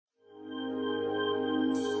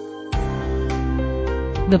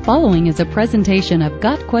The following is a presentation of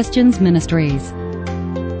Got Questions Ministries.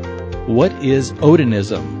 What is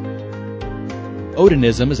Odinism?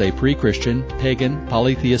 Odinism is a pre-Christian, pagan,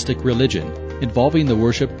 polytheistic religion involving the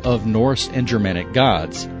worship of Norse and Germanic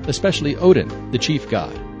gods, especially Odin, the chief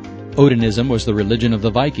god. Odinism was the religion of the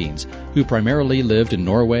Vikings, who primarily lived in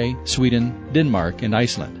Norway, Sweden, Denmark, and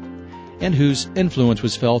Iceland, and whose influence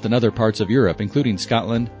was felt in other parts of Europe, including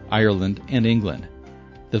Scotland, Ireland, and England.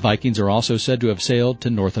 The Vikings are also said to have sailed to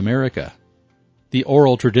North America. The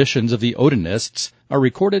oral traditions of the Odinists are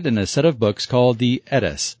recorded in a set of books called the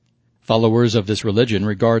Eddas. Followers of this religion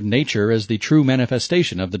regard nature as the true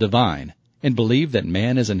manifestation of the divine, and believe that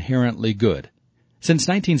man is inherently good. Since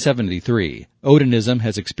 1973, Odinism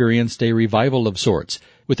has experienced a revival of sorts,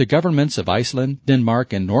 with the governments of Iceland,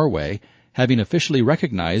 Denmark, and Norway having officially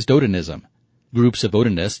recognized Odinism. Groups of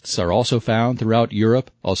Odinists are also found throughout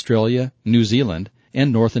Europe, Australia, New Zealand,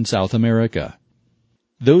 and North and South America.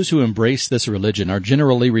 Those who embrace this religion are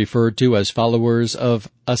generally referred to as followers of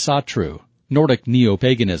Asatru, Nordic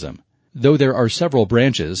neo-paganism, though there are several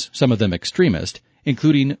branches, some of them extremist,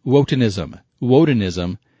 including Wotanism,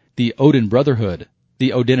 Wodinism, the Odin Brotherhood,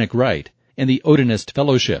 the Odinic Rite, and the Odinist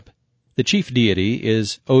Fellowship. The chief deity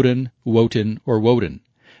is Odin, Wotan, or Woden,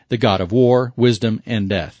 the god of war, wisdom, and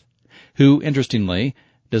death, who, interestingly,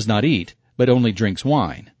 does not eat, but only drinks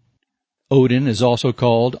wine. Odin is also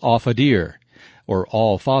called Offadir, or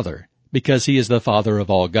All-Father, because he is the father of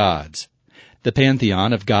all gods. The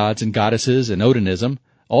pantheon of gods and goddesses in Odinism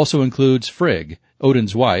also includes Frigg,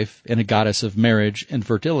 Odin's wife, and a goddess of marriage and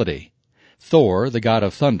fertility; Thor, the god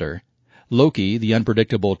of thunder; Loki, the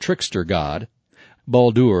unpredictable trickster god;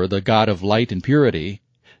 Baldur, the god of light and purity;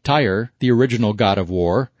 Tyr, the original god of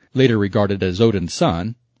war, later regarded as Odin's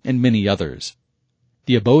son, and many others.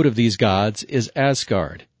 The abode of these gods is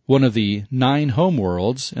Asgard, one of the 9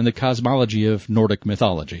 homeworlds in the cosmology of Nordic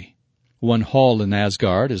mythology. One hall in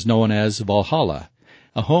Asgard is known as Valhalla,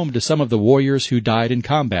 a home to some of the warriors who died in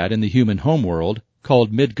combat in the human homeworld,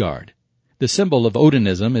 called Midgard. The symbol of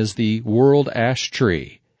Odinism is the world ash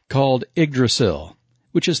tree, called Yggdrasil,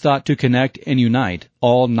 which is thought to connect and unite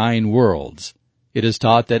all 9 worlds. It is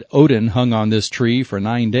taught that Odin hung on this tree for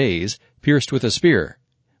 9 days, pierced with a spear.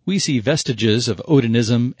 We see vestiges of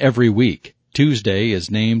Odinism every week. Tuesday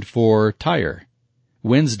is named for Tyr.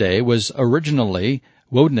 Wednesday was originally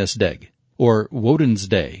Wodnesdag, or Woden's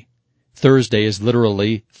Day. Thursday is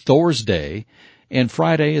literally Thor's Day, and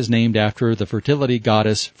Friday is named after the fertility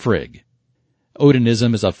goddess Frigg.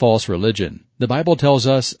 Odinism is a false religion. The Bible tells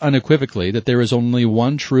us unequivocally that there is only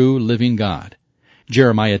one true living God.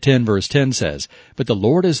 Jeremiah 10 verse 10 says, "But the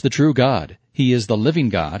Lord is the true God. He is the living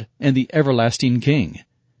God and the everlasting King."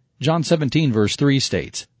 John 17 verse 3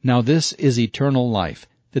 states, "Now this is eternal life,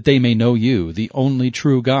 that they may know you, the only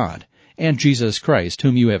true God, and Jesus Christ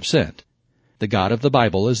whom you have sent." The God of the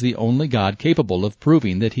Bible is the only God capable of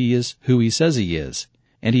proving that he is who he says he is,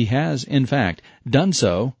 and he has, in fact, done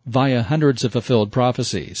so via hundreds of fulfilled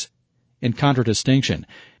prophecies. In contradistinction,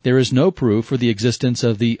 there is no proof for the existence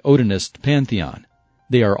of the Odinist pantheon.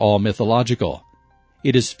 They are all mythological.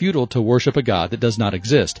 It is futile to worship a God that does not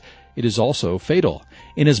exist. It is also fatal,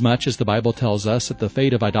 inasmuch as the Bible tells us that the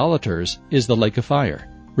fate of idolaters is the lake of fire.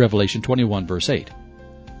 Revelation 21 verse 8.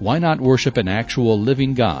 Why not worship an actual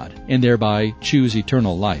living God and thereby choose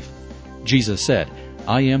eternal life? Jesus said,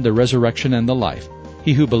 "I am the resurrection and the life.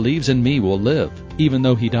 He who believes in me will live, even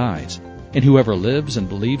though he dies. And whoever lives and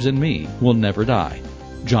believes in me will never die."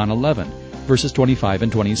 John 11 verses 25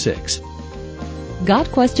 and 26.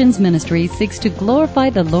 Got Questions Ministry seeks to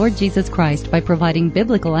glorify the Lord Jesus Christ by providing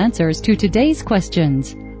biblical answers to today's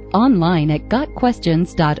questions. Online at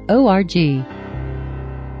GotQuestions.org.